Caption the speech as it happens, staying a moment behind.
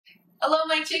Hello,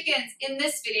 my chickens! In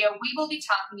this video, we will be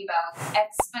talking about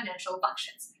exponential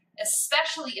functions,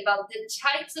 especially about the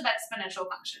types of exponential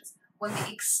functions. When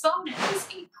the exponent is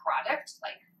a product,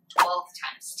 like 12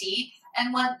 times t,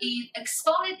 and when an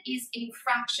exponent is a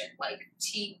fraction, like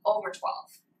t over 12.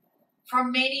 For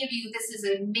many of you, this is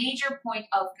a major point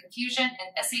of confusion,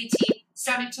 and SAT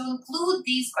started to include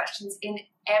these questions in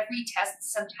every test,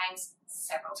 sometimes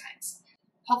several times.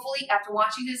 Hopefully, after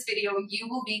watching this video, you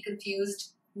will be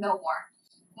confused no more.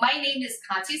 My name is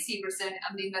Katya Severson.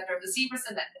 I'm the inventor of the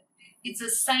Severson method. It's a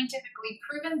scientifically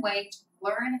proven way to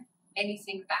learn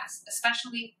anything fast,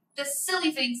 especially the silly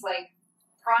things like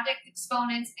product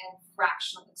exponents and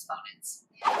fractional exponents.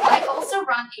 I also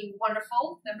run a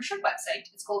wonderful membership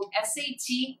website. It's called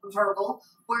SAT Verbal,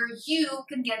 where you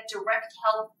can get direct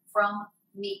help from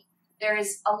me. There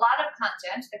is a lot of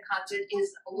content. The content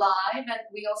is live, and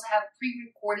we also have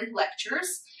pre-recorded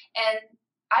lectures. And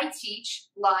I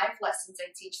teach live lessons. I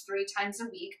teach 3 times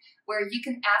a week, where you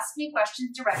can ask me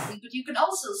questions directly, but you can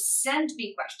also send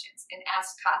me questions and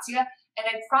ask Katya, and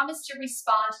I promise to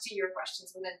respond to your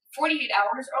questions within 48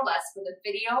 hours or less with a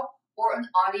video or an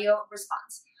audio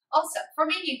response. Also, for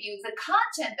many of you, the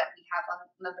content that we have on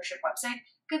the membership website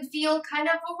can feel kind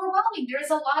of overwhelming.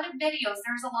 There's a lot of videos,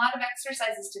 there's a lot of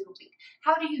exercises to complete.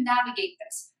 How do you navigate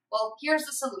this? Well, here's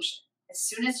the solution. As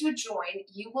soon as you join,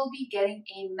 you will be getting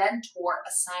a mentor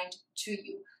assigned to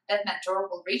you. That mentor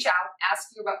will reach out, ask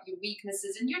you about your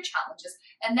weaknesses and your challenges,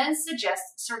 and then suggest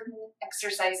certain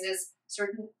exercises,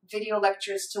 certain video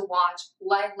lectures to watch,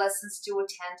 live lessons to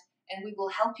attend, and we will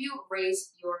help you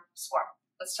raise your score.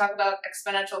 Let's talk about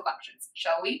exponential functions,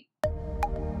 shall we?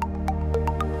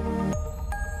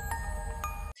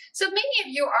 So many of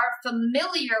you are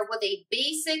familiar with a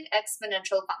basic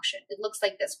exponential function. It looks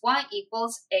like this: y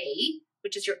equals a,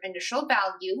 which is your initial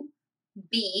value,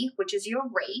 b, which is your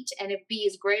rate, and if b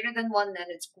is greater than 1, then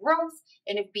it's growth,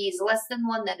 and if b is less than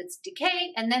 1, then it's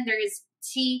decay, and then there is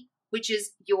t, which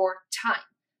is your time.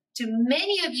 To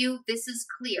many of you, this is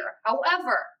clear.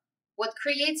 However, what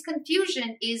creates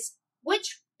confusion is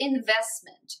which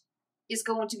investment is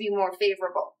going to be more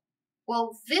favorable.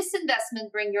 Will this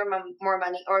investment bring you more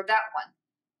money, or that one?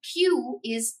 Q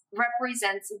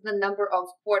represents the number of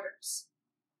quarters.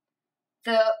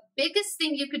 The biggest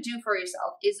thing you could do for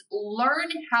yourself is learn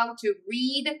how to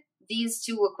read these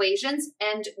two equations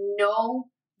and know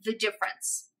the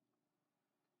difference.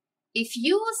 If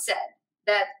you said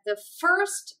that the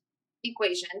first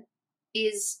equation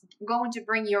is going to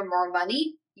bring you more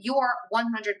money, you're 100%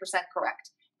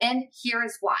 correct. And here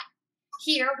is why.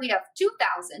 Here we have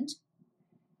 2,000.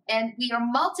 And we are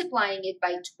multiplying it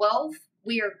by 12.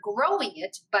 We are growing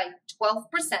it by 12%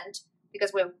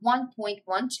 because we have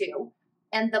 1.12.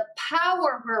 And the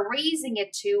power we're raising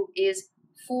it to is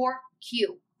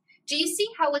 4q. Do you see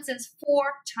how it says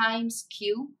 4 times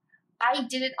q? I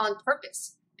did it on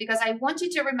purpose because I want you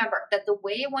to remember that the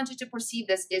way I want you to perceive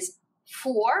this is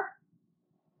 4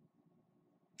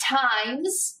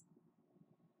 times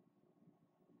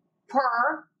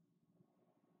per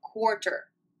quarter.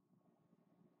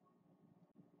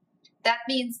 That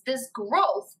means this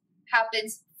growth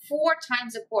happens 4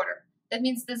 times a quarter. That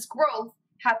means this growth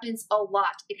happens a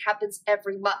lot. It happens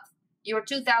every month. Your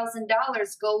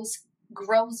 $2,000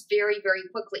 grows very, very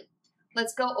quickly.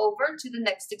 Let's go over to the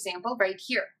next example right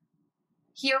here.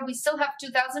 Here we still have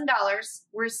 $2,000.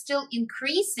 We're still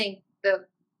increasing the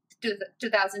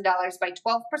 $2,000 by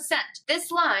 12%.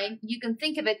 This line, you can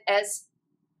think of it as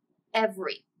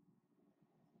every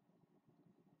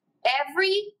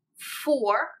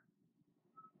 4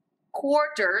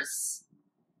 quarters,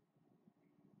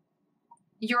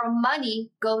 your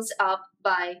money goes up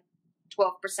by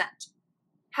 12%.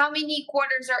 How many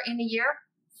quarters are in a year?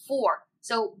 4.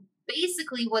 So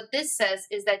basically what this says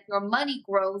is that your money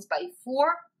grows by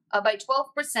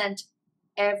 12%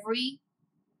 every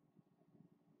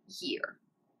year.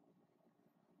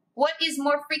 What is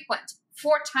more frequent?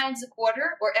 4 times a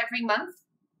quarter, or every month,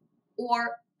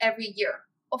 or every year?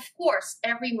 Of course,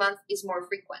 every month is more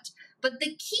frequent. But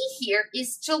the key here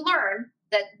is to learn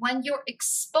that when your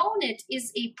exponent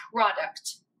is a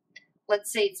product,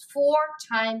 let's say it's 4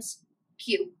 times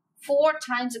q, 4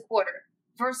 times a quarter,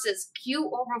 versus q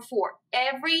over 4,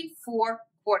 every 4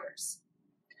 quarters.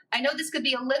 I know this could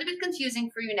be a little bit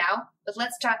confusing for you now, but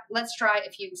let's try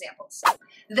a few examples.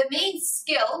 The main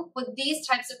skill with these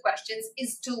types of questions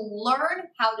is to learn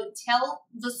how to tell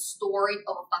the story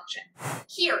of a function.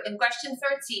 Here in question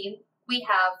 13, we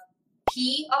have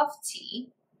p of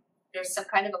t. There's some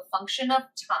kind of a function of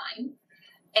time,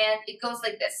 and it goes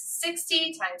like this: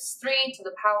 60 times 3 to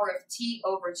the power of t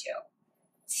over 2.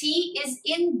 T is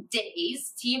in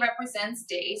days. T represents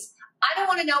days. I don't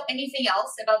want to know anything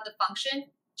else about the function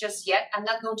just yet. I'm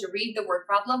not going to read the word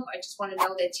problem. I just want to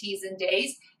know that t is in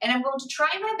days, and I'm going to try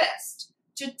my best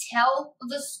to tell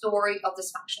the story of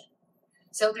this function.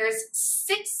 So there's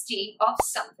 60 of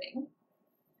something,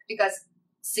 because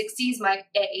 60 is my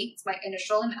A, it's my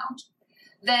initial amount.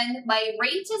 Then my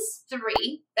rate is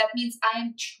 3. That means I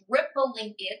am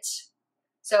tripling it.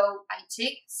 So I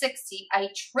take 60, I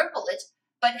triple it,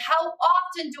 but how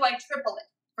often do I triple it?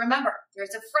 Remember,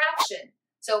 there's a fraction.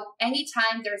 So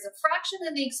anytime there's a fraction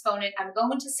in the exponent, I'm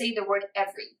going to say the word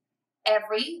every.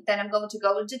 Every, then I'm going to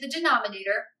go into the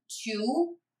denominator,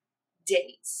 2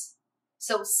 days.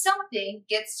 So something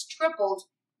gets tripled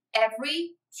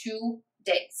every 2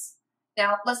 days.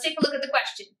 Now, let's take a look at the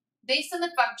question. Based on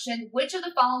the function, which of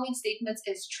the following statements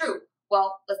is true?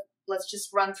 Well, let's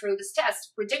just run through this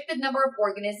test. Predicted number of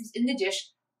organisms in the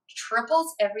dish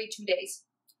triples every 2 days.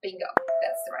 Bingo,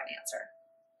 that's the right answer.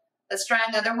 Let's try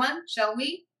another one, shall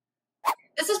we?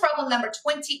 This is problem number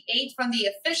 28 from the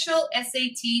official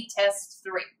SAT Test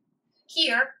 3.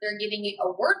 Here, they're giving you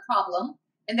a word problem,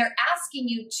 and they're asking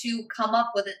you to come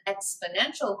up with an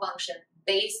exponential function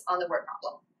based on the word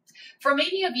problem. For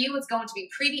many of you, it's going to be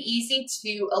pretty easy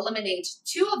to eliminate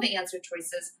 2 of the answer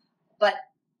choices, but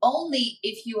only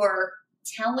if you are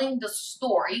telling the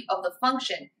story of the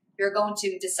function, you're going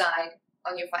to decide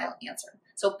on your final answer.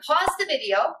 So pause the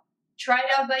video, try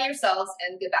it out by yourselves,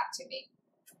 and get back to me.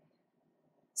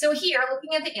 So here,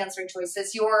 looking at the answer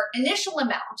choices, your initial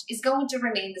amount is going to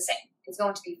remain the same. It's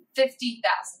going to be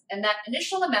 50,000, and that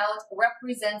initial amount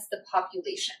represents the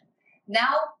population.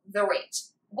 Now, the rate.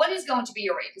 What is going to be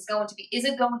your rate? Is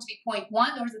it going to be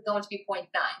 0.1 or is it going to be 0.9?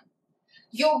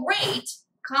 Your rate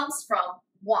comes from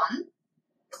 1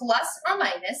 plus or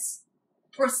minus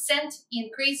percent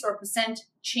increase or percent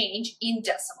change in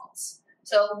decimals.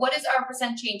 So what is our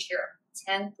percent change here?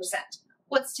 10%.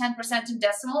 What's 10% in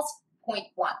decimals?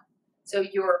 0.1. So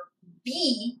your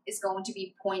B is going to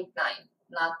be 0.9,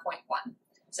 not 0.1.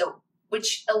 So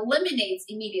which eliminates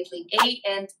immediately A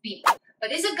and B.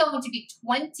 But is it going to be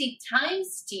 20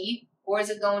 times T, or is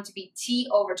it going to be T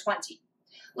over 20?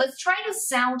 Let's try to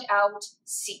sound out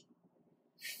C.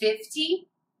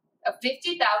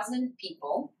 50,000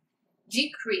 people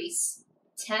decrease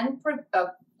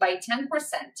by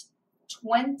 10%,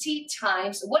 20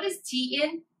 times. What is T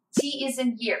in? T is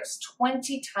in years,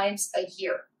 20 times a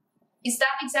year. Is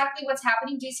that exactly what's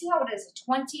happening? Do you see how it is?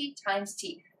 20 times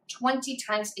T, 20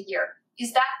 times a year.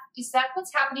 Is that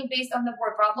what's happening based on the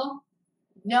word problem?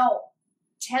 No,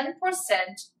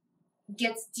 10%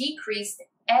 gets decreased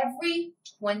every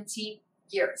 20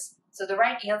 years. So the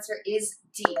right answer is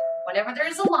D. Whenever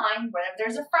there's a line, whenever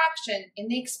there's a fraction in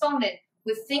the exponent,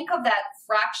 we think of that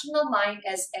fractional line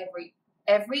as every,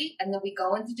 and then we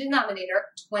go in the denominator,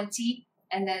 20,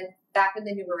 and then back in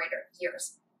the numerator,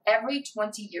 years. Every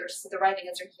 20 years. So the right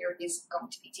answer here is going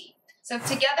to be D. So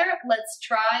together, let's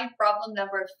try problem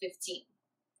number 15.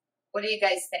 What do you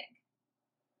guys think?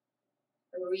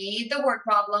 Read the word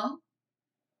problem,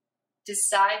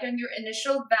 decide on your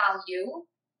initial value,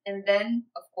 and then,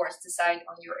 of course, decide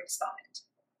on your exponent.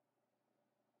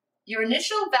 Your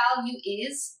initial value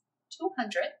is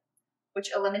 200, which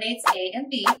eliminates A and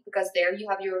B, because there you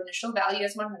have your initial value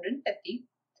as 150.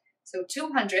 So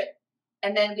 200,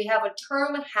 and then we have a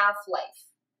term half-life.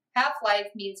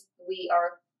 Half-life means we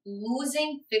are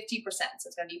losing 50%. So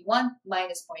it's going to be 1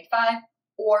 minus 0.5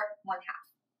 or 1/2.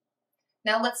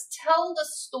 Now let's tell the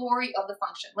story of the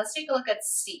function. Let's take a look at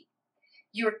C.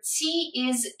 Your T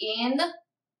is in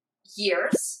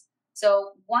years.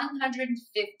 So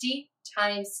 150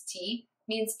 times T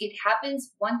means it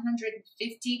happens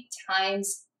 150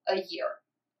 times a year.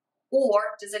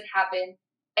 Or does it happen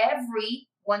every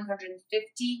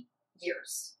 150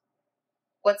 years?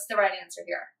 What's the right answer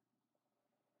here?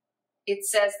 It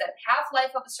says that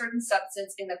half-life of a certain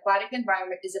substance in the aquatic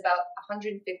environment is about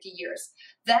 150 years.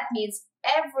 That means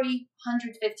every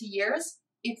 150 years,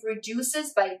 it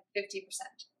reduces by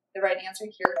 50%. The right answer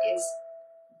here is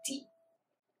D.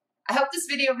 I hope this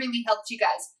video really helped you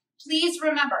guys. Please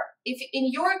remember, if in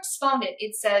your exponent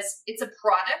it says it's a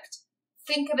product,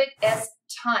 think of it as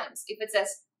times. If it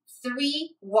says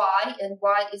 3y and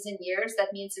y is in years,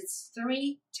 that means it's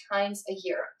 3 times a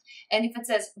year. And if it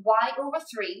says y over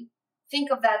 3, think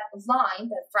of that line,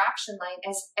 that fraction line,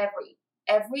 as every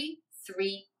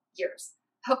 3 years.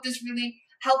 Hope this really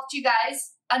helped you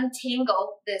guys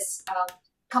untangle this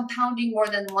compounding more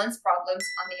than once problems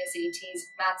on the SAT's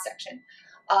math section.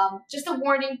 Just a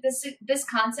warning, this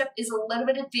concept is a little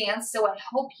bit advanced, so I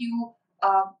hope you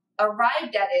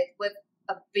arrived at it with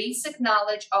a basic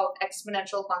knowledge of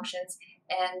exponential functions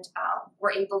and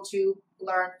we're able to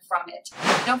learn from it.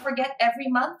 Don't forget, every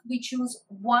month we choose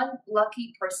one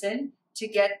lucky person to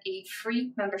get a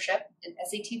free membership in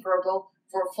SAT Verbal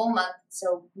for a full month.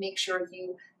 So make sure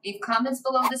you leave comments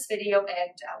below this video and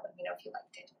let me know if you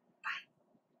liked it.